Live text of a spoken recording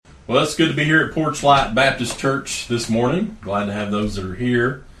Well, it's good to be here at Porch Light Baptist Church this morning. Glad to have those that are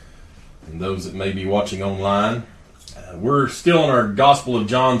here and those that may be watching online. We're still in our Gospel of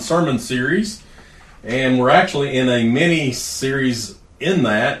John sermon series, and we're actually in a mini series in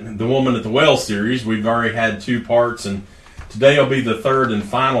that, the Woman at the Well series. We've already had 2 parts, and today will be the third and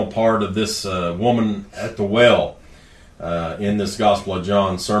final part of this Woman at the Well in this Gospel of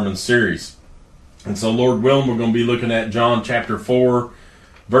John sermon series. And so, Lord willing, we're going to be looking at John chapter 4,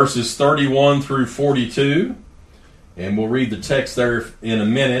 verses 31 through 42. And we'll read the text there in a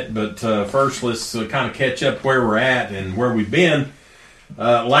minute. But first, let's kind of catch up where we're at and where we've been.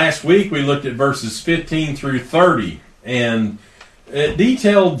 Last week, we looked at verses 15 through 30. And it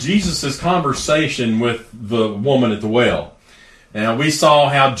detailed Jesus' conversation with the woman at the well. Now, we saw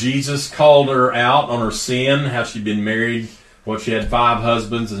how Jesus called her out on her sin, how she'd been married. Well, she had 5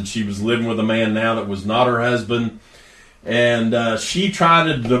 husbands, and she was living with a man now that was not her husband. And she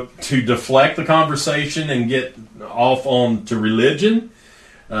tried to deflect the conversation and get off on to religion.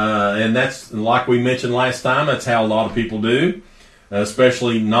 And that's, like we mentioned last time, that's how a lot of people do,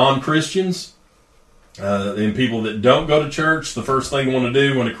 especially non-Christians. And people that don't go to church, the first thing they want to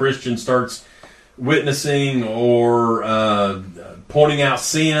do when a Christian starts witnessing or pointing out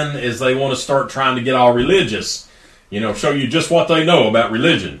sin is they want to start trying to get all religious. Show you just what they know about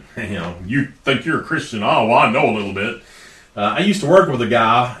religion. You think you're a Christian. Oh, well, I know a little bit. I used to work with a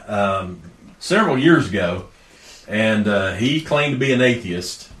guy several years ago, and he claimed to be an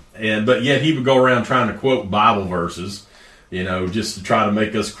atheist, but yet he would go around trying to quote Bible verses, just to try to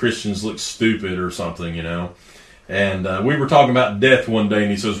make us Christians look stupid or something, And we were talking about death one day,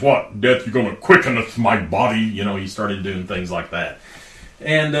 and he says, "What, death, you're going to quicken my body?" He started doing things like that.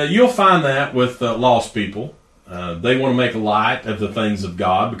 And you'll find that with lost people. They want to make light of the things of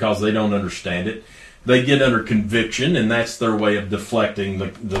God because they don't understand it. They get under conviction, and that's their way of deflecting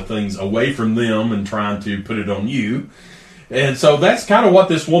the things away from them and trying to put it on you. And so that's kind of what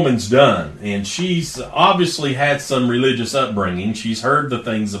this woman's done. And she's obviously had some religious upbringing. She's heard the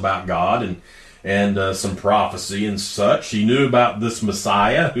things about God and some prophecy and such. She knew about this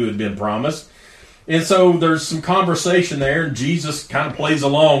Messiah who had been promised. And so there's some conversation there, and Jesus kind of plays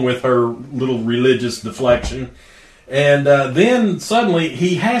along with her little religious deflection. And then suddenly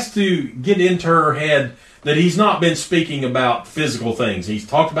he has to get into her head that he's not been speaking about physical things. He's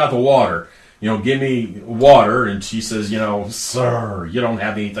talked about the water. Give me water. And she says, "Sir, you don't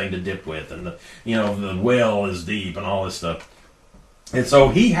have anything to dip with. And, the well is deep," and all this stuff. And so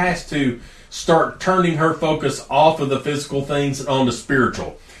he has to start turning her focus off of the physical things and on the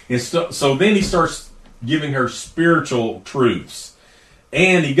spiritual. And so then he starts giving her spiritual truths.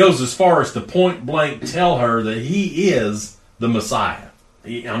 And he goes as far as to point blank tell her that he is the Messiah.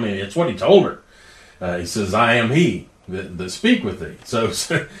 It's what he told her. He says, "I am he that speak with thee." So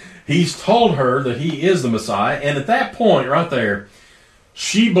he's told her that he is the Messiah. And at that point right there,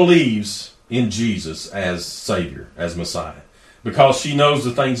 she believes in Jesus as Savior, as Messiah. Because she knows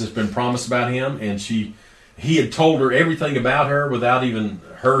the things that's been promised about him. And he had told her everything about her without even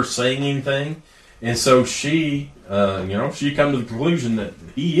her saying anything. And so she come to the conclusion that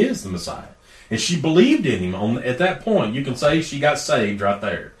he is the Messiah. And she believed in him at that point. You can say she got saved right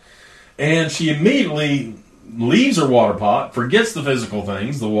there. And she immediately leaves her water pot, forgets the physical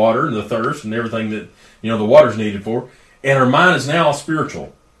things, the water and the thirst and everything that, the water's needed for. And her mind is now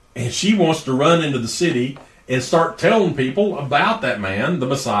spiritual. And she wants to run into the city and start telling people about that man, the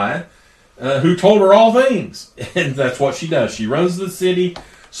Messiah, who told her all things. And that's what she does. She runs to the city,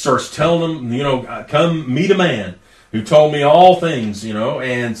 starts telling them, "Come meet a man who told me all things,"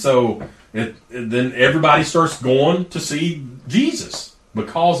 and so then everybody starts going to see Jesus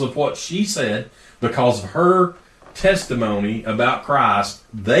because of what she said, because of her testimony about Christ.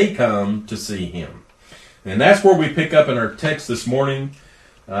 They come to see him. And that's where we pick up in our text this morning.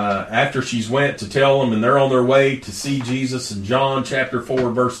 After she's went to tell them, and they're on their way to see Jesus in John chapter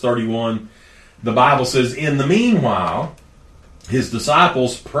 4, verse 31, the Bible says, "In the meanwhile, his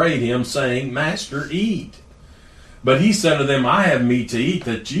disciples prayed him, saying, 'Master, eat.' But he said to them, 'I have meat to eat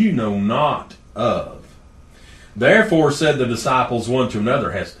that you know not of.' Therefore said the disciples one to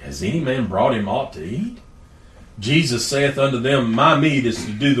another, Has any man brought him aught to eat? Jesus saith unto them, My meat is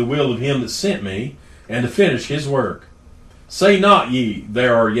to do the will of him that sent me, and to finish his work. Say not ye,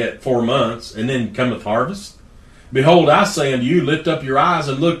 There are yet 4 months, and then cometh harvest? Behold, I say unto you, Lift up your eyes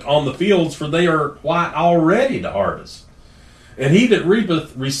and look on the fields, for they are white already to harvest. And he that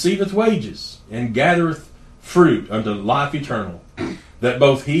reapeth receiveth wages, and gathereth fruit unto life eternal, that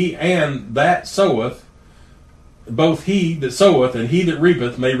both he that soweth and he that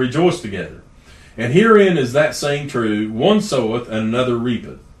reapeth may rejoice together. And herein is that saying true, one soweth and another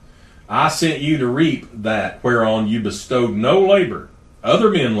reapeth. I sent you to reap that whereon you bestowed no labor. Other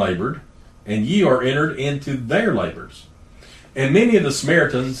men labored, and ye are entered into their labors. And many of the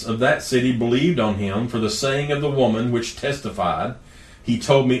Samaritans of that city believed on him for the saying of the woman which testified, He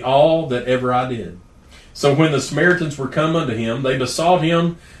told me all that ever I did. So when the Samaritans were come unto him, they besought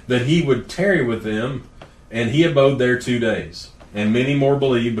him that he would tarry with them, and he abode there 2 days. And many more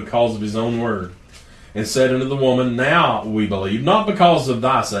believed because of his own word. And said unto the woman, Now we believe, not because of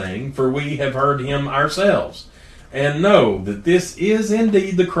thy saying, for we have heard him ourselves, and know that this is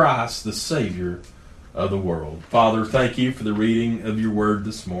indeed the Christ, the Savior of the world. Father, thank you for the reading of your word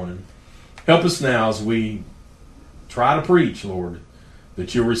this morning. Help us now as we try to preach, Lord,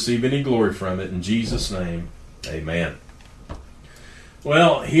 that you'll receive any glory from it. In Jesus' name, amen.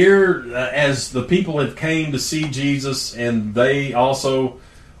 Well, here, as the people have came to see Jesus, and they also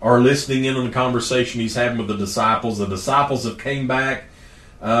are listening in on the conversation he's having with the disciples have came back,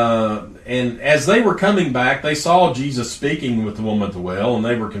 and as they were coming back, they saw Jesus speaking with the woman at the well, and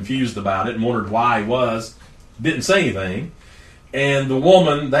they were confused about it and wondered why he was. Didn't say anything. And the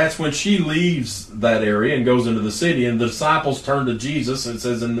woman, that's when she leaves that area and goes into the city, and the disciples turn to Jesus, and it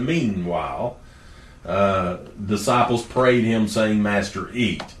says, in the meanwhile, disciples prayed him, saying, Master,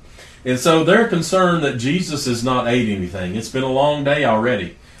 eat. And so they're concerned that Jesus has not ate anything. It's been a long day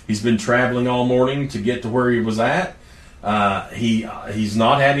already. He's been traveling all morning to get to where he was at. He's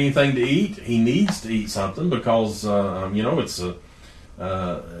not had anything to eat. He needs to eat something because it's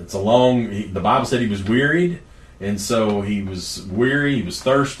a long. The Bible said he was wearied, and so he was weary. He was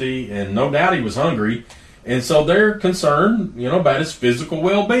thirsty, and no doubt he was hungry. And so they're concerned, about his physical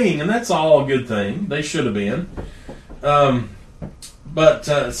well-being, and that's all a good thing. They should have been. So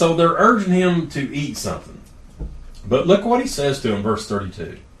they're urging him to eat something. But look what he says to him, verse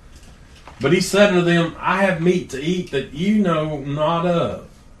 32. But he said unto them, I have meat to eat that you know not of.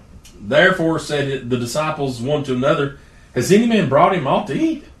 Therefore said the disciples one to another, Has any man brought him aught to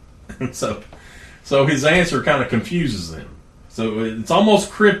eat? So his answer kind of confuses them. So it's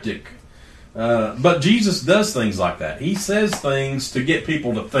almost cryptic. But Jesus does things like that. He says things to get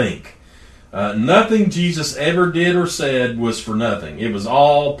people to think. Nothing Jesus ever did or said was for nothing. It was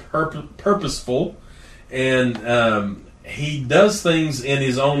all purposeful, and he does things in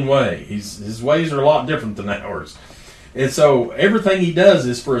his own way. His ways are a lot different than ours. And so everything he does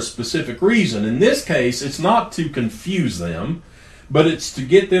is for a specific reason. In this case, it's not to confuse them, but it's to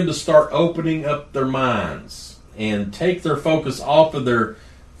get them to start opening up their minds and take their focus off of their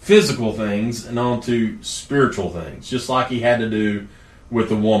physical things and onto spiritual things, just like he had to do with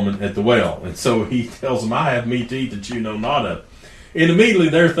the woman at the well. And so he tells them, I have meat to eat that you know not of. And immediately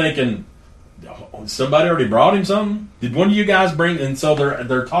they're thinking, somebody already brought him something? Did one of you guys bring? And so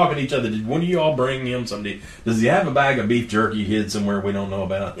they're talking to each other. Did one of you all bring him something? Does he have a bag of beef jerky hid somewhere we don't know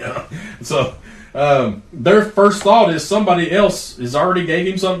about? So their first thought is somebody else has already gave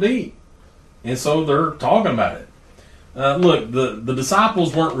him something to eat. And so they're talking about it. Look, the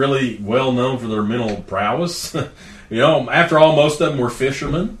disciples weren't really well known for their mental prowess. After all, most of them were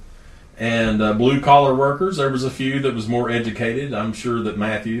fishermen and blue-collar workers. There was a few that was more educated. I'm sure that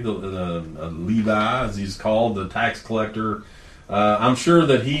Matthew, the Levi, as he's called, the tax collector, I'm sure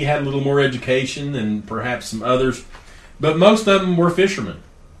that he had a little more education and perhaps some others. But most of them were fishermen.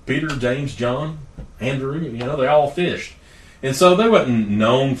 Peter, James, John, Andrew, they all fished. And so they wasn't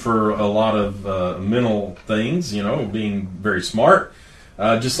known for a lot of mental things, being very smart.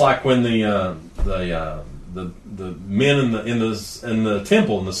 Just like when the men in the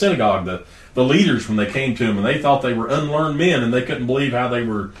temple, in the synagogue, the leaders, when they came to him, and they thought they were unlearned men, and they couldn't believe how they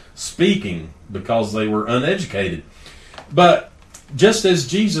were speaking because they were uneducated. But just as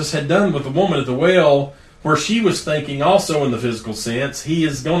Jesus had done with the woman at the well, where she was thinking also in the physical sense, he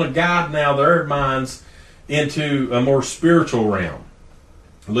is going to guide now their minds into a more spiritual realm.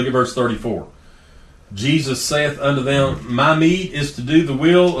 Look at verse 34. Jesus saith unto them, My meat is to do the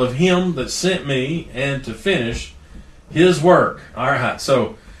will of him that sent me, and to finish his work. All right,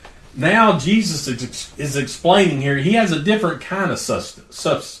 so now Jesus is explaining here. He has a different kind of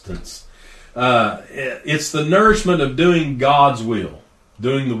substance. It's the nourishment of doing God's will,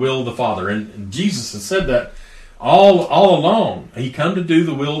 doing the will of the Father. And Jesus has said that all along. He come to do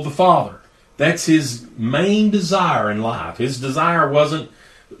the will of the Father. That's his main desire in life. His desire wasn't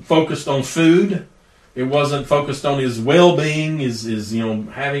focused on food. It wasn't focused on his well-being, his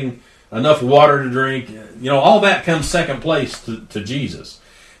having enough water to drink. All that comes second place to Jesus.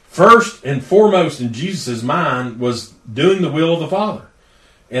 First and foremost in Jesus' mind was doing the will of the Father.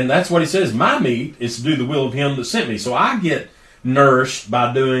 And that's what he says, my meat is to do the will of him that sent me. So I get nourished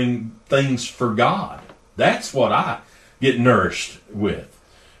by doing things for God. That's what I get nourished with.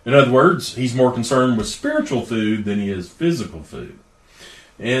 In other words, he's more concerned with spiritual food than he is physical food.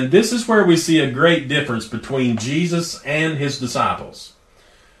 And this is where we see a great difference between Jesus and his disciples.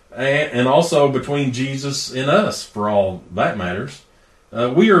 And also between Jesus and us, for all that matters.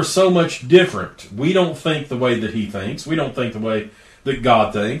 We are so much different. We don't think the way that he thinks. We don't think the way that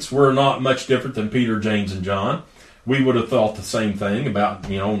God thinks. We're not much different than Peter, James, and John. We would have thought the same thing about,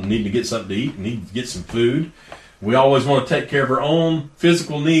 need to get something to eat, need to get some food. We always want to take care of our own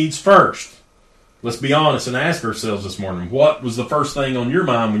physical needs first. Let's be honest and ask ourselves this morning, what was the first thing on your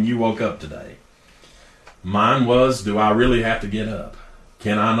mind when you woke up today? Mine was, do I really have to get up?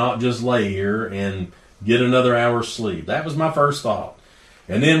 Can I not just lay here and get another hour's sleep? That was my first thought.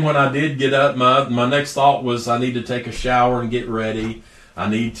 And then when I did get up, my next thought was I need to take a shower and get ready. I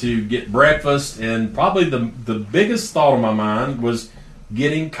need to get breakfast. And probably the biggest thought on my mind was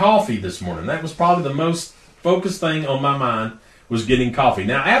getting coffee this morning. That was probably the most focused thing on my mind, was getting coffee.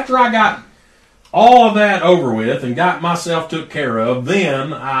 Now, after I got all of that over with and got myself took care of,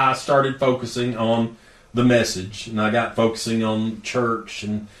 then I started focusing on the message, and I got focusing on church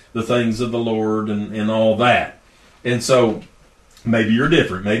and the things of the Lord and all that. And so maybe you're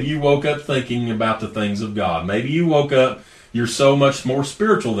different. Maybe you woke up thinking about the things of God. Maybe you woke up, you're so much more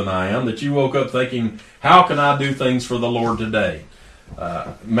spiritual than I am, that you woke up thinking, how can I do things for the Lord today?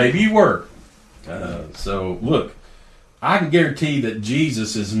 Maybe you were. So look, I can guarantee that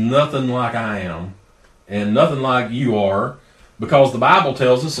Jesus is nothing like I am and nothing like you are, because the Bible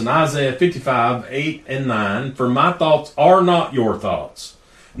tells us in Isaiah 55, 8 and 9, for my thoughts are not your thoughts,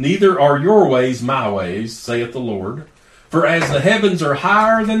 neither are your ways my ways, saith the Lord. For as the heavens are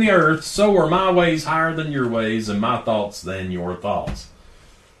higher than the earth, so are my ways higher than your ways, and my thoughts than your thoughts.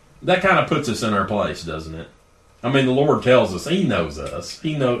 That kind of puts us in our place, doesn't it? I mean, the Lord tells us, he knows us.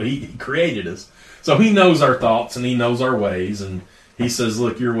 He created us. So he knows our thoughts and he knows our ways. And he says,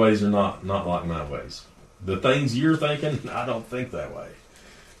 look, your ways are not like my ways. The things you're thinking, I don't think that way.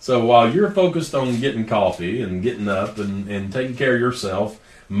 So while you're focused on getting coffee and getting up and taking care of yourself,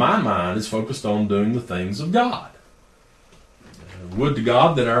 my mind is focused on doing the things of God. Would to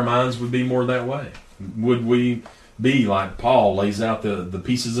God that our minds would be more that way. Would we be like Paul lays out the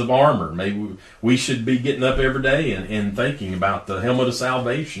pieces of armor? Maybe we should be getting up every day and thinking about the helmet of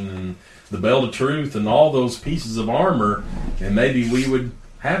salvation and the belt of truth and all those pieces of armor, and maybe we would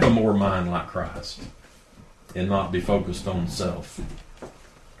have a more mind like Christ and not be focused on self.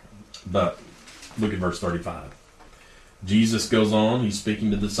 But look at verse 35. Jesus goes on, he's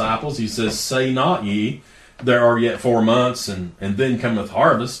speaking to the disciples. He says, say not ye, there are yet 4 months, and then cometh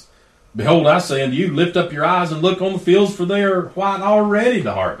harvest. Behold, I say unto you, lift up your eyes and look on the fields, for they are white already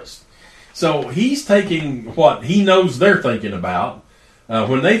to harvest. So he's taking what he knows they're thinking about.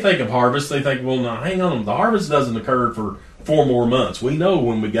 When they think of harvest, they think, well, now hang on, the harvest doesn't occur for 4 more months. We know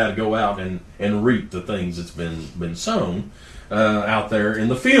when we got to go out and reap the things that's been sown out there in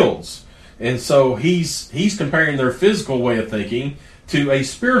the fields. And so he's comparing their physical way of thinking to a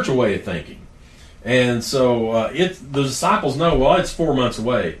spiritual way of thinking. And so the disciples know, well, it's 4 months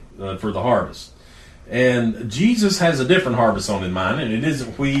away for the harvest. And Jesus has a different harvest on in mind, and it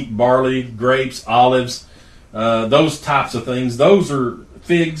isn't wheat, barley, grapes, olives, those types of things. Those are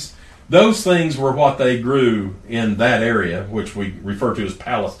figs. Those things were what they grew in that area, which we refer to as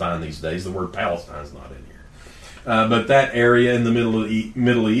Palestine these days. The word Palestine is not in here. But that area in the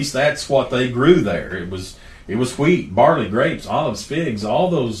Middle East, that's what they grew there. It was wheat, barley, grapes, olives, figs, all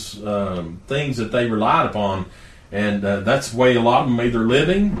those things that they relied upon. And that's the way a lot of them made their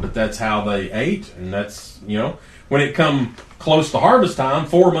living, but that's how they ate. And that's, when it come close to harvest time,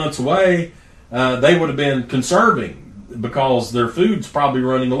 4 months away, they would have been conserving because their food's probably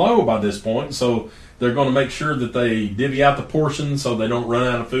running low by this point. So they're going to make sure that they divvy out the portions so they don't run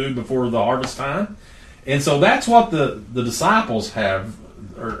out of food before the harvest time. And so that's what the disciples have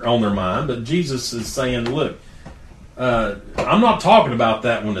on their mind. But Jesus is saying, look, I'm not talking about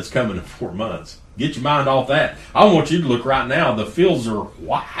that when it's coming in 4 months. Get your mind off that. I want you to look right now. The fields are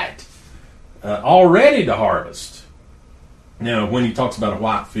white, all ready to harvest. Now, when he talks about a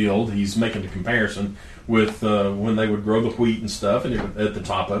white field, he's making a comparison with when they would grow the wheat and stuff, and at the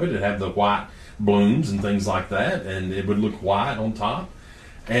top of it, it'd have the white blooms and things like that, and it would look white on top.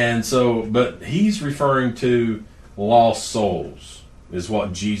 And so, but he's referring to lost souls, is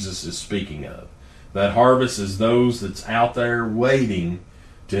what Jesus is speaking of. That harvest is those that's out there waiting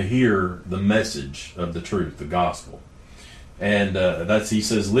to hear the message of the truth, the gospel. And he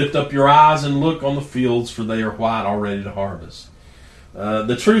says, lift up your eyes and look on the fields, for they are white already to harvest.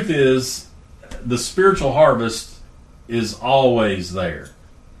 The truth is, the spiritual harvest is always there.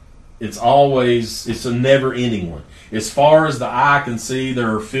 it's a never-ending one. As far as the eye can see,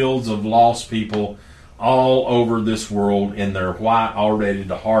 there are fields of lost people all over this world, and they're white, all ready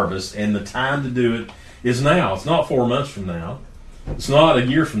to harvest. And the time to do it is now. It's not 4 months from now. It's not a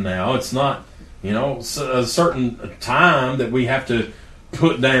year from now. It's not, a certain time that we have to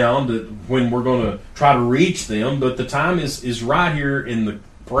put down when we're going to try to reach them. But the time is right here in the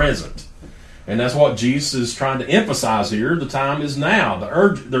present. And that's what Jesus is trying to emphasize here. The time is now.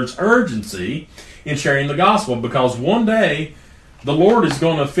 There's urgency in sharing the gospel, because one day the Lord is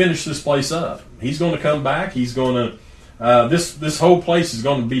going to finish this place up. He's going to come back. He's going to this whole place is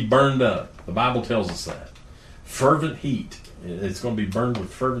going to be burned up. The Bible tells us that. Fervent heat. It's going to be burned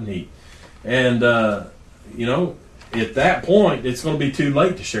with fervent heat. And at that point, it's going to be too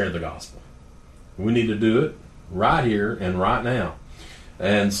late to share the gospel. We need to do it right here and right now.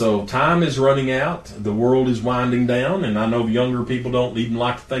 And so time is running out. The world is winding down, and I know younger people don't even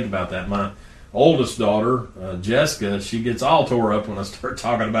like to think about that. My oldest daughter, Jessica, she gets all tore up when I start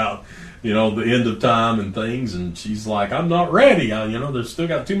talking about, the end of time and things, and she's like, "I'm not ready. There's still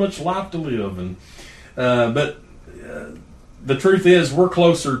got too much life to live." And but the truth is, we're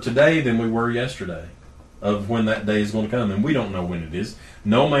closer today than we were yesterday of when that day is going to come, and we don't know when it is.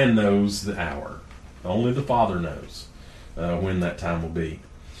 No man knows the hour. Only the Father knows when that time will be.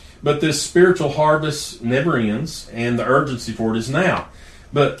 But this spiritual harvest never ends, and the urgency for it is now.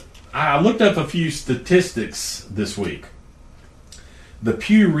 But I looked up a few statistics this week. The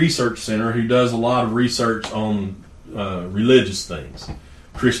Pew Research Center, who does a lot of research on religious things,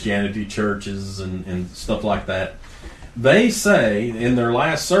 Christianity, churches, and stuff like that, they say in their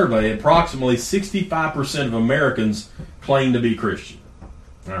last survey, approximately 65% of Americans claim to be Christian.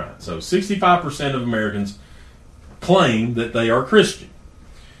 All right, so 65% of Americans claim that they are Christian.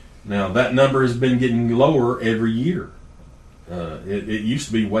 Now, that number has been getting lower every year. It used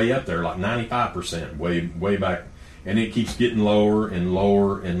to be way up there, like 95%, way back, and it keeps getting lower and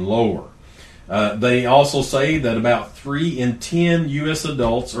lower and lower. They also say that about 3 in 10 U.S.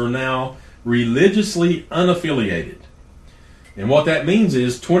 adults are now religiously unaffiliated. And what that means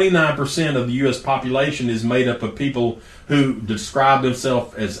is 29% of the U.S. population is made up of people who describe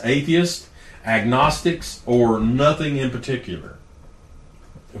themselves as atheists, agnostics, or nothing in particular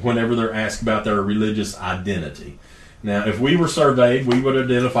whenever they're asked about their religious identity. Now, if we were surveyed, we would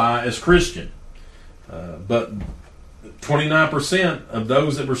identify as Christian. But 29% of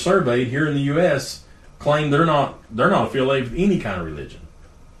those that were surveyed here in the U.S. claim they're not affiliated with any kind of religion.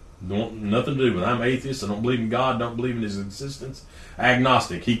 Nothing to do with it. I'm atheist. I don't believe in God. Don't believe in His existence.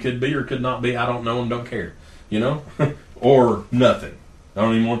 Agnostic. He could be or could not be. I don't know and don't care. Or nothing. I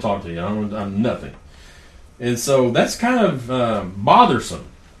don't even want to talk to you. I'm nothing. And so that's kind of bothersome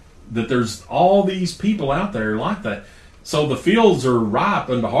that there's all these people out there like that. So the fields are ripe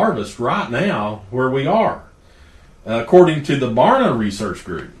unto harvest right now where we are. According to the Barna Research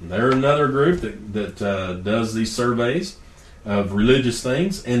Group, they're another group that does these surveys of religious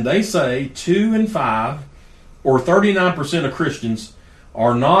things, and they say 2 in 5, or 39% of Christians,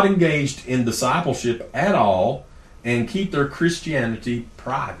 are not engaged in discipleship at all and keep their Christianity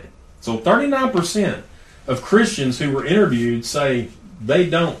private. So 39% of Christians who were interviewed say they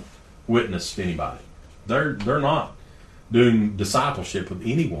don't witness to anybody. They're not doing discipleship with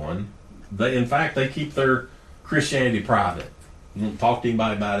anyone. In fact, they keep their Christianity private. You don't talk to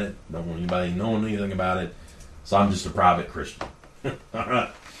anybody about it. Don't want anybody knowing anything about it. So I'm just a private Christian. All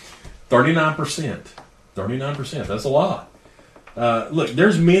right. 39%. 39%. That's a lot. Look,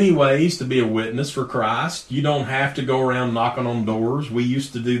 there's many ways to be a witness for Christ. You don't have to go around knocking on doors. We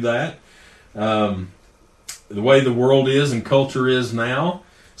used to do that. The way the world is and culture is now,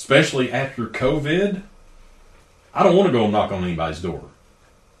 especially after COVID, I don't want to go knock on anybody's door.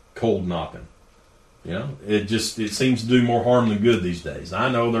 Cold knocking. It seems to do more harm than good these days. I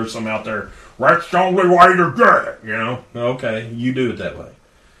know there's some out there, that's the only way to do it, Okay, you do it that way.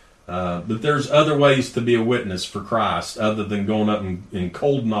 But there's other ways to be a witness for Christ other than going up and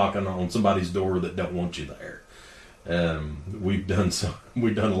cold knocking on somebody's door that don't want you there. We've done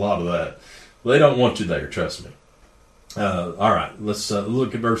a lot of that. They don't want you there, trust me. All right, let's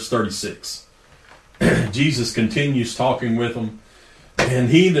look at verse 36. Jesus continues talking with them. And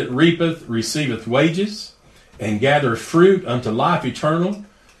he that reapeth receiveth wages, and gathereth fruit unto life eternal,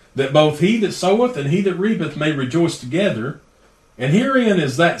 that both he that soweth and he that reapeth may rejoice together. And herein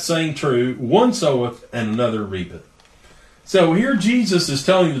is that saying true, one soweth and another reapeth. So here Jesus is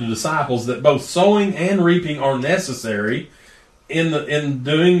telling the disciples that both sowing and reaping are necessary in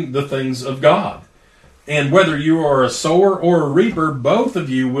doing the things of God. And whether you are a sower or a reaper, both of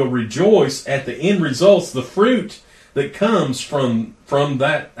you will rejoice at the end results, the fruit that comes from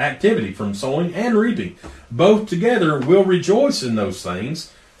that activity, from sowing and reaping. Both together will rejoice in those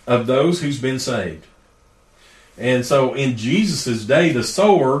things of those who's been saved. And so in Jesus' day, the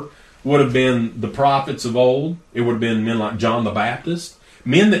sower would have been the prophets of old. It would have been men like John the Baptist,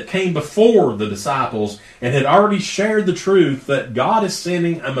 men that came before the disciples and had already shared the truth that God is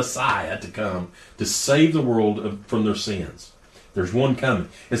sending a Messiah to come to save the world from their sins. There's one coming.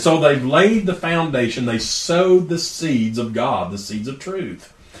 And so they've laid the foundation. They sowed the seeds of God, the seeds of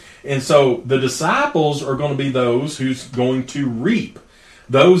truth. And so the disciples are going to be those who's going to reap.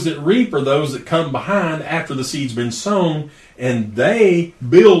 Those that reap are those that come behind after the seed's been sown, and they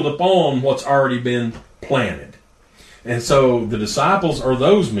build upon what's already been planted. And so the disciples are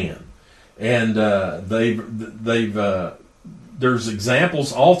those men. And there's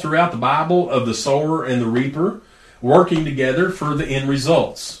examples all throughout the Bible of the sower and the reaper working together for the end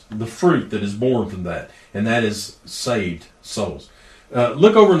results, the fruit that is born from that, and that is saved souls.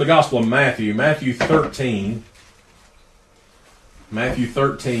 Look over in the Gospel of Matthew, Matthew 13,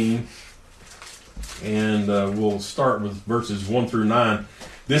 and we'll start with verses 1 through 9.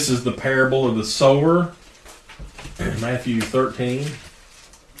 This is the parable of the sower, Matthew 13.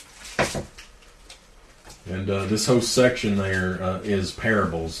 And this whole section there is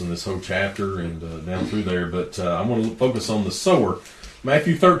parables in this whole chapter and down through there. But I want to focus on the sower.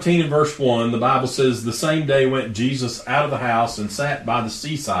 Matthew 13 and verse 1, the Bible says, "The same day went Jesus out of the house and sat by the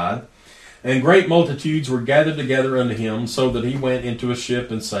seaside, and great multitudes were gathered together unto him, so that he went into a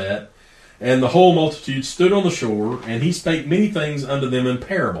ship and sat. And the whole multitude stood on the shore, and he spake many things unto them in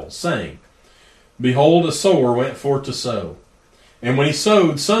parables, saying, Behold, a sower went forth to sow. And when he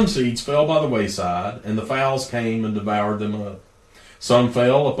sowed, some seeds fell by the wayside, and the fowls came and devoured them up. Some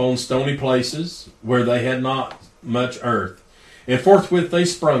fell upon stony places, where they had not much earth. And forthwith they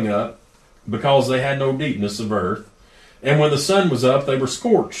sprung up, because they had no deepness of earth. And when the sun was up, they were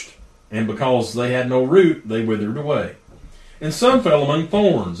scorched. And because they had no root, they withered away. And some fell among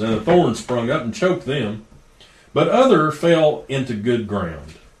thorns, and the thorns sprung up and choked them. But other fell into good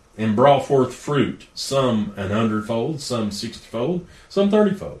ground, and brought forth fruit, some 100-fold, some 60-fold, some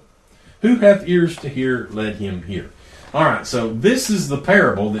 30-fold. Who hath ears to hear, let him hear." All right, so this is the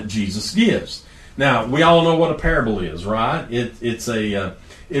parable that Jesus gives. Now, we all know what a parable is, right? It's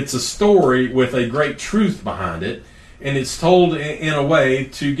a story with a great truth behind it, and it's told in a way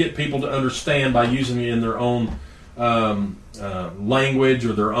to get people to understand by using it in their own language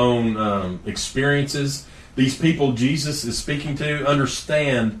or their own experiences. These people Jesus is speaking to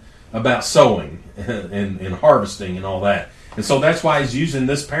understand about sowing and harvesting and all that. And so that's why he's using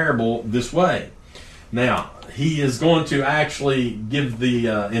this parable this way. Now, he is going to actually give the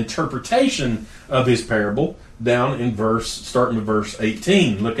interpretation of his parable down in starting with verse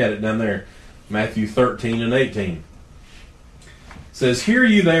 18. Look at it down there, Matthew 13 and 18. It says, "Hear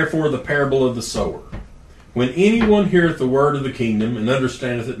ye therefore the parable of the sower. When anyone heareth the word of the kingdom, and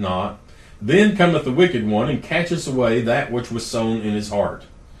understandeth it not, then cometh the wicked one, and catcheth away that which was sown in his heart.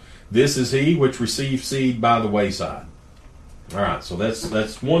 This is he which received seed by the wayside." All right, so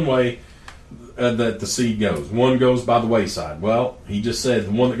that's one way that the seed goes. One goes by the wayside. Well, he just said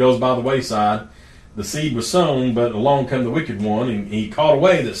the one that goes by the wayside, the seed was sown, but along come the wicked one, and he caught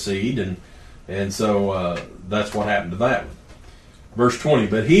away the seed, and so that's what happened to that one. Verse 20,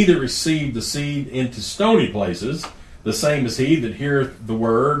 "But he that received the seed into stony places, the same is he that heareth the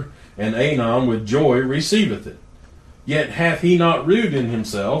word, and anon with joy receiveth it. Yet hath he not root in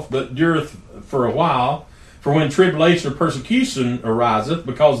himself, but dureth for a while. For when tribulation or persecution ariseth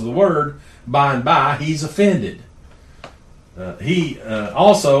because of the word, by and by he's offended. He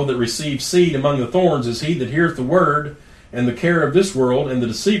also that receives seed among the thorns is he that heareth the word, and the care of this world and the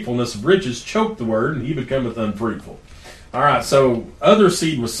deceitfulness of riches choke the word, and he becometh unfruitful." All right, so other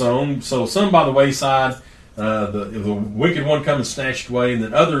seed was sown, so some by the wayside, the wicked one come and snatched away, and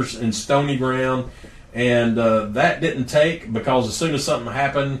then others in stony ground, and that didn't take, because as soon as something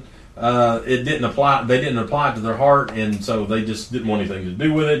happened, it didn't apply. They didn't apply it to their heart, and so they just didn't want anything to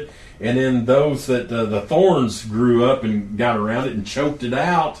do with it. And then those that the thorns grew up and got around it and choked it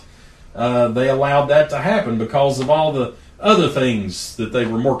out, they allowed that to happen because of all the other things that they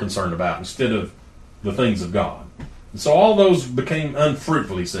were more concerned about instead of the things of God. And so all those became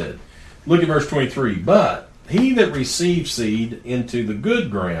unfruitful, he said. Look at verse 23. "But he that receives seed into the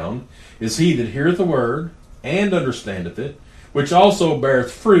good ground is he that heareth the word, and understandeth it, which also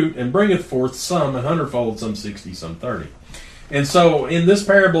beareth fruit, and bringeth forth some 100-fold, some 60, some 30. And so in this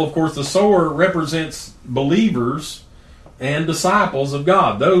parable, of course, the sower represents believers and disciples of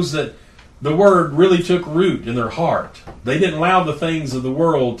God, those that the word really took root in their heart. They didn't allow the things of the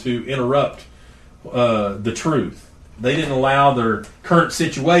world to interrupt the truth. They didn't allow their current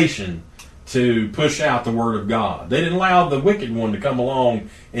situation to push out the Word of God. They didn't allow the wicked one to come along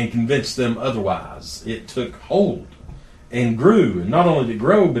and convince them otherwise. It took hold and grew. And not only did it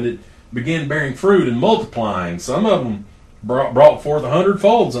grow, but it began bearing fruit and multiplying. Some of them brought forth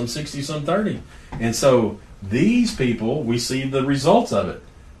 100-fold, some 60, some 30. And so these people, we see the results of it.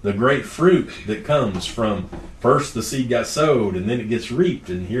 The great fruit that comes from first the seed got sowed and then it gets reaped.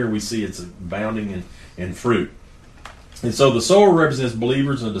 And here we see it's abounding in fruit. And so the sower represents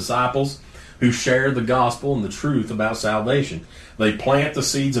believers and disciples who share the gospel and the truth about salvation. They plant the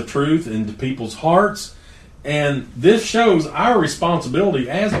seeds of truth into people's hearts. And this shows our responsibility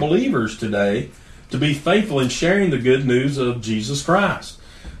as believers today to be faithful in sharing the good news of Jesus Christ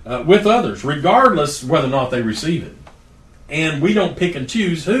with others, regardless whether or not they receive it. And we don't pick and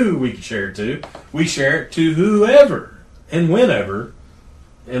choose who we can share it to. We share it to whoever and whenever.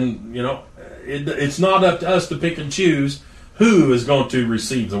 And, it's not up to us to pick and choose who is going to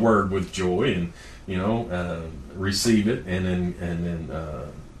receive the word with joy and, receive it and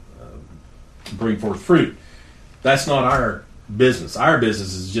then bring forth fruit. That's not our business. Our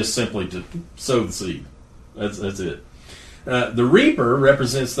business is just simply to sow the seed. That's it. The reaper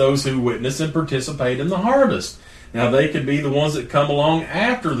represents those who witness and participate in the harvest. Now, they could be the ones that come along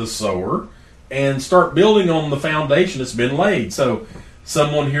after the sower and start building on the foundation that's been laid. So,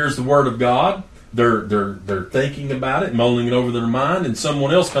 someone hears the word of God, they're thinking about it, mulling it over their mind, and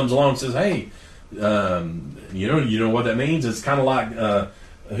someone else comes along and says, "Hey, you know what that means?" It's kind of like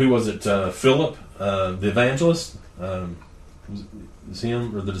who was it? Philip, the evangelist. Was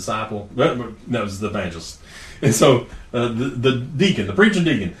him or the disciple? No, it was the evangelist. And so the deacon, the preaching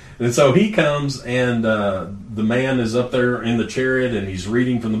deacon, and so he comes and the man is up there in the chariot and he's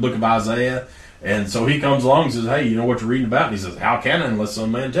reading from the book of Isaiah. And so he comes along and says, "Hey, you know what you're reading about?" And he says, "How can I unless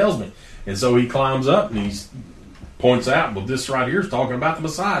some man tells me?" And so he climbs up and he points out, "Well, this right here is talking about the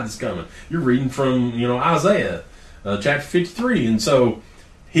Messiah that's coming. You're reading from Isaiah chapter 53." And so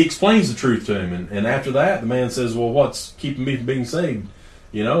he explains the truth to him. And after that, the man says, "Well, what's keeping me from being saved?"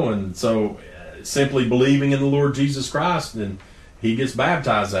 And so simply believing in the Lord Jesus Christ, and he gets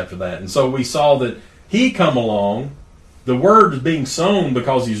baptized after that. And so we saw that he come along. The word is being sown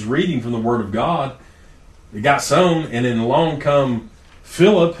because he's reading from the Word of God. It got sown, and then along come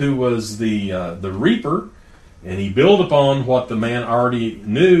Philip, who was the reaper, and he built upon what the man already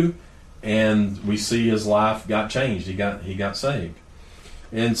knew, and we see his life got changed. He got saved.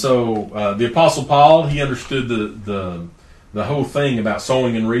 And so the Apostle Paul, he understood the whole thing about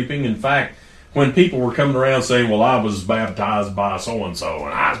sowing and reaping. In fact, when people were coming around saying, "Well, I was baptized by so-and-so,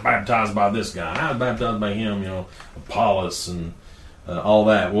 and I was baptized by this guy, and I was baptized by him, Apollos, and all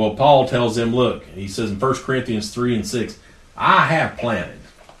that." Well, Paul tells them, look, he says in 1 Corinthians 3 and 6, "I have planted,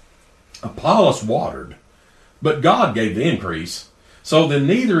 Apollos watered, but God gave the increase. So then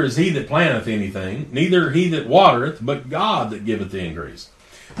neither is he that planteth anything, neither he that watereth, but God that giveth the increase.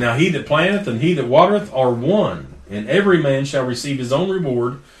 Now he that planteth and he that watereth are one, and every man shall receive his own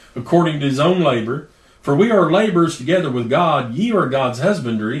reward according to his own labor. For we are laborers together with God. Ye are God's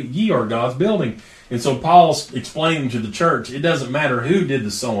husbandry, ye are God's building." And so Paul's explaining to the church, it doesn't matter who did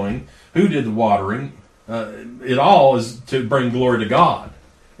the sowing, who did the watering. It all is to bring glory to God.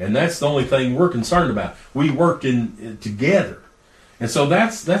 And that's the only thing we're concerned about. We work in together. And so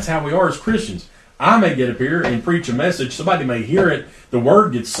that's how we are as Christians. I may get up here and preach a message. Somebody may hear it. The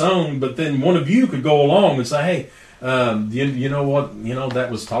word gets sown, but then one of you could go along and say, "Hey, you know what,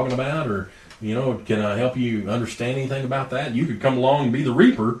 that was talking about, or, can I help you understand anything about that?" You could come along and be the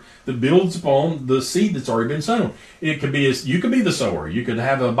reaper that builds upon the seed that's already been sown. You could be the sower. You could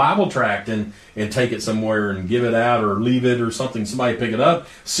have a Bible tract and take it somewhere and give it out or leave it or something. Somebody pick it up.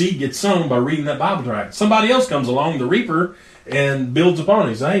 Seed gets sown by reading that Bible tract. Somebody else comes along, the reaper, and builds upon it.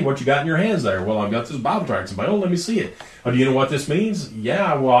 He says, "Hey, what you got in your hands there?" "Well, I've got this Bible tract." Somebody, "Oh, let me see it." "Oh, do you know what this means?"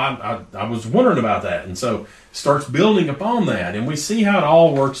 "Yeah, well, I was wondering about that." And so starts building upon that, and we see how it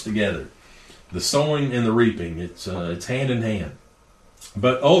all works together. The sowing and the reaping, it's hand in hand.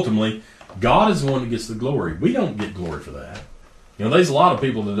 But ultimately, God is the one that gets the glory. We don't get glory for that. There's a lot of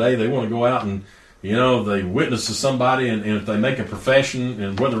people today, they want to go out and, they witness to somebody, and if they make a profession,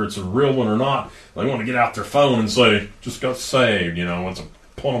 and whether it's a real one or not, they want to get out their phone and say, "Just got saved," want to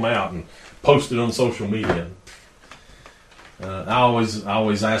pull them out and post it on social media. I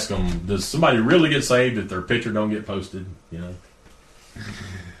always ask them, does somebody really get saved if their picture don't get posted?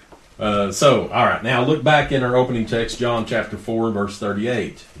 So, all right, now look back in our opening text, John chapter 4, verse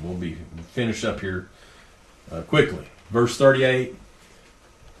 38. We'll be finished up here quickly. Verse 38,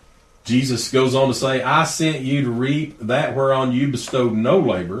 Jesus goes on to say, "I sent you to reap that whereon you bestowed no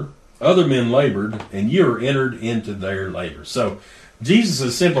labor. Other men labored, and you are entered into their labor. So Jesus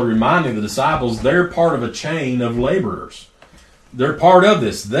is simply reminding the disciples they're part of a chain of laborers. They're part of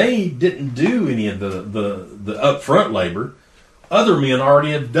this. They didn't do any of the upfront labor. Other men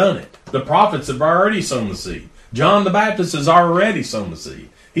already have done it. The prophets have already sown the seed. John the Baptist has already sown the seed.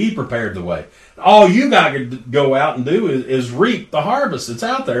 He prepared the way. All you got to go out and do is reap the harvest. It's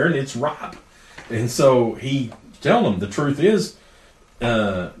out there and it's ripe. And so he tell them the truth is,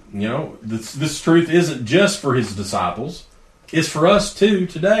 this truth isn't just for his disciples. It's for us too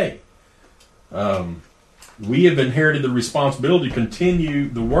today. We have inherited the responsibility to continue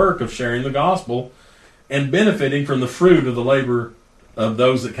the work of sharing the gospel and benefiting from the fruit of the labor of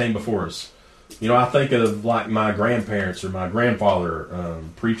those that came before us. I think of like my grandparents or my grandfather,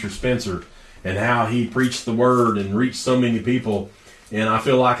 Preacher Spencer, and how he preached the word and reached so many people. And I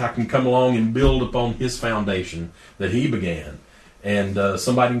feel like I can come along and build upon his foundation that he began. And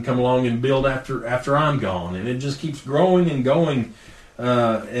somebody can come along and build after I'm gone. And it just keeps growing and going.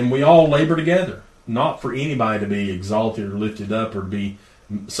 And we all labor together. Not for anybody to be exalted or lifted up or be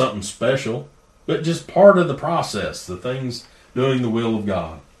something special, but just part of the process, the things doing the will of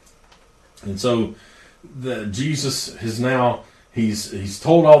God. And so Jesus has now, he's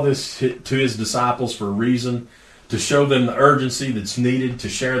told all this to his disciples for a reason, to show them the urgency that's needed to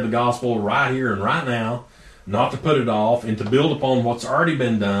share the gospel right here and right now, not to put it off, and to build upon what's already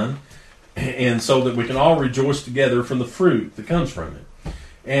been done, and so that we can all rejoice together from the fruit that comes from it.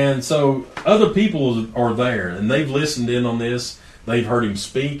 And so other people are there, and they've listened in on this. They've heard him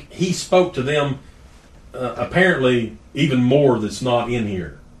speak. He spoke to them apparently even more that's not in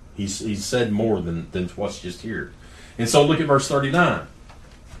here. He's said more than what's just here. And so look at verse 39.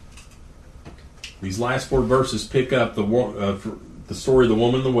 These last 4 verses pick up the story of the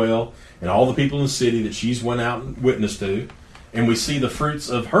woman in the well and all the people in the city that she's went out and witnessed to. And we see the fruits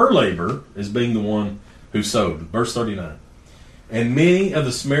of her labor as being the one who sowed. Verse 39. And many of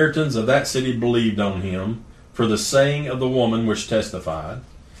the Samaritans of that city believed on him for the saying of the woman which testified,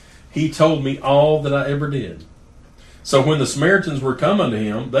 he told me all that I ever did. So when the Samaritans were come unto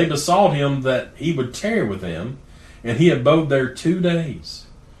him, they besought him that he would tarry with them, and he abode there 2 days.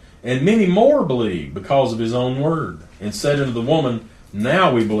 And many more believed because of his own word, and said unto the woman,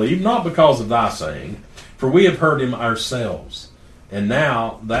 now we believe, not because of thy saying, for we have heard him ourselves. And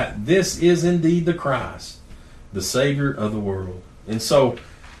now that this is indeed the Christ, the Savior of the world. And so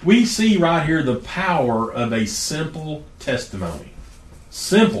we see right here the power of a simple testimony.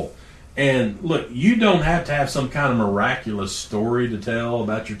 Simple. And look, you don't have to have some kind of miraculous story to tell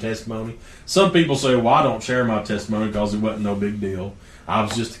about your testimony. Some people say, well, I don't share my testimony because it wasn't no big deal. I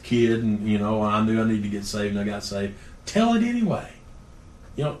was just a kid and, I knew I needed to get saved and I got saved. Tell it anyway.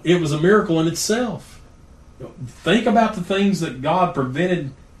 It was a miracle in itself. Think about the things that God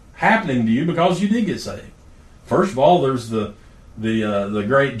prevented happening to you because you did get saved. First of all, there's the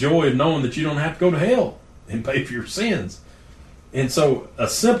great joy of knowing that you don't have to go to hell and pay for your sins. And so a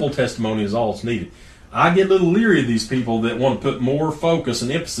simple testimony is all that's needed. I get a little leery of these people that want to put more focus and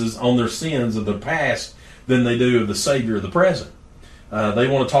emphasis on their sins of the past than they do of the Savior of the present. They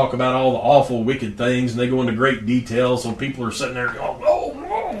want to talk about all the awful, wicked things, and they go into great detail, so people are sitting there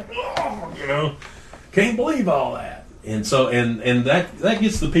going, can't believe all that. And so, and that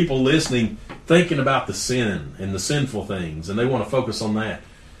gets the people listening thinking about the sin and the sinful things, and they want to focus on that.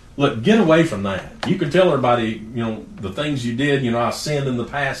 Look, get away from that. You can tell everybody, the things you did. I sinned in the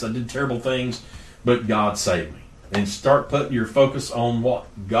past. I did terrible things, but God saved me. And start putting your focus on what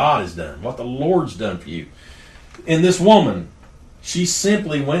God has done, what the Lord's done for you. And this woman, she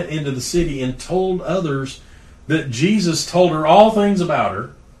simply went into the city and told others that Jesus told her all things about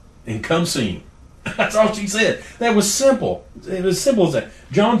her and come see him. That's all she said. That was simple. It was simple as that.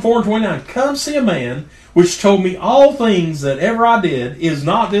 John 4:29. Come see a man which told me all things that ever I did. Is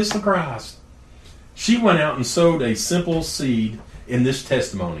not this the Christ? She went out and sowed a simple seed in this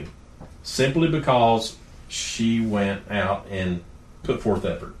testimony, simply because she went out and put forth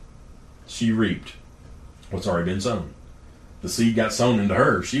effort. She reaped what's already been sown. The seed got sown into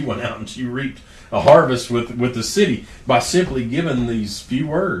her. She went out and she reaped a harvest with the city by simply giving these few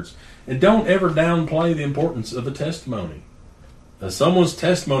words. And don't ever downplay the importance of a testimony. Someone's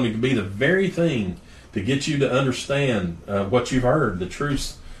testimony can be the very thing to get you to understand what you've heard, the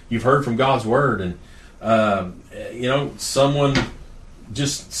truths you've heard from God's Word. And, someone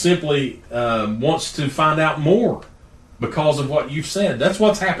just simply wants to find out more because of what you've said. That's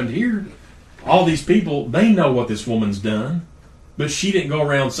what's happened here. All these people, they know what this woman's done, but she didn't go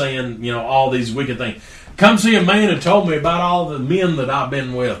around saying, all these wicked things. Come see a man who told me about all the men that I've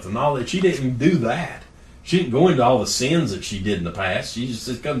been with and all that. She didn't do that. She didn't go into all the sins that she did in the past. She just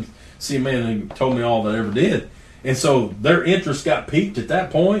said, come see a man who told me all that I ever did. And so their interest got piqued at that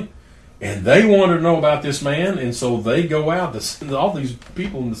point, and they wanted to know about this man, and so they go out. All these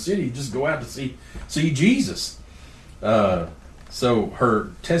people in the city just go out to see Jesus. So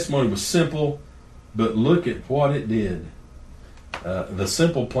her testimony was simple, but look at what it did. The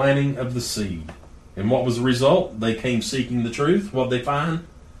simple planting of the seed. And what was the result? They came seeking the truth. What did they find?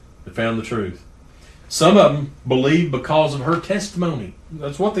 They found the truth. Some of them believed because of her testimony.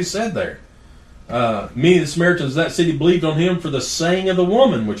 That's what they said there. Many of the Samaritans of that city believed on him for the saying of the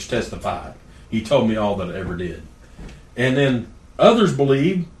woman which testified. He told me all that I ever did. And then others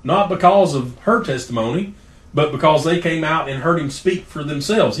believed, not because of her testimony, but because they came out and heard him speak for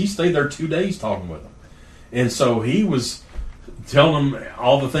themselves. He stayed there 2 days talking with them. And so he was telling them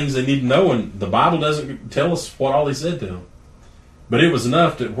all the things they need to know, and the Bible doesn't tell us what all he said to them. But it was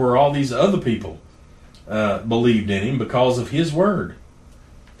enough to where all these other people believed in him because of his word.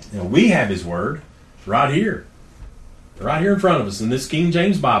 Now, we have his word right here in front of us. In this King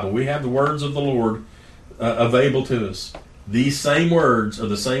James Bible, we have the words of the Lord available to us. These same words are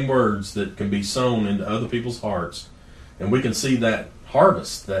the same words that can be sown into other people's hearts. And we can see that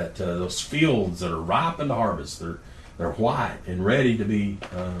harvest, that those fields that are ripe in the harvest, they're white and ready to be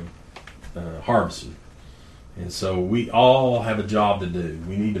harvested. And so we all have a job to do.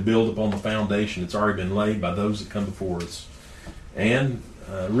 We need to build upon the foundation that's already been laid by those that come before us. And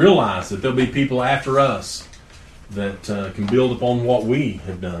realize that there'll be people after us that can build upon what we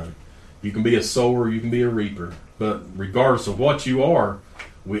have done. You can be a sower, you can be a reaper. But regardless of what you are,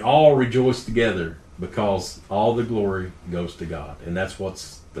 we all rejoice together because all the glory goes to God. And that's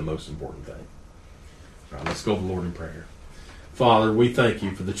what's the most important thing. All right, let's go to the Lord in prayer. Father, we thank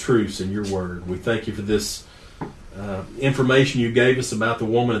you for the truths in your word. We thank you for this information you gave us about the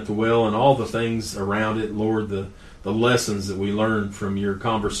woman at the well and all the things around it. Lord, the lessons that we learned from your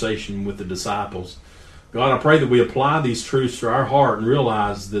conversation with the disciples. God, I pray that we apply these truths to our heart and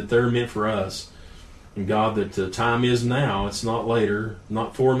realize that they're meant for us. And God, that the time is now. It's not later,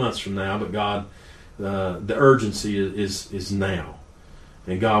 not 4 months from now, but God, the urgency is now.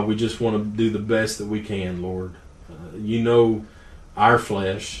 And God, we just want to do the best that we can, Lord. You know our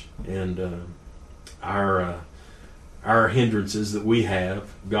flesh and our hindrances that we have.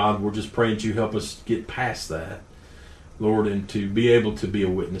 God, we're just praying that you help us get past that, Lord, and to be able to be a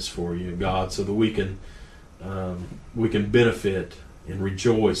witness for you, God, so that we can benefit and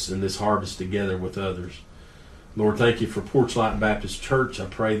rejoice in this harvest together with others. Lord, thank you for Porchlight Baptist Church. I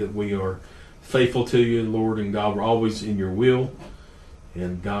pray that we are faithful to you, Lord, and God, we're always in your will.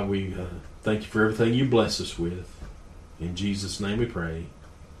 And God, we thank you for everything you bless us with. In Jesus' name we pray.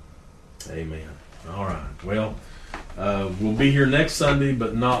 Amen. All right. Well, we'll be here next Sunday,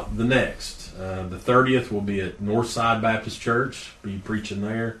 but not the next. The 30th will be at Northside Baptist Church. Be preaching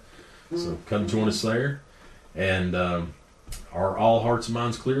there. So come join us there. And are all hearts and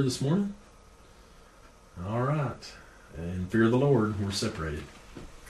minds clear this morning? All right. And fear the Lord, we're separated.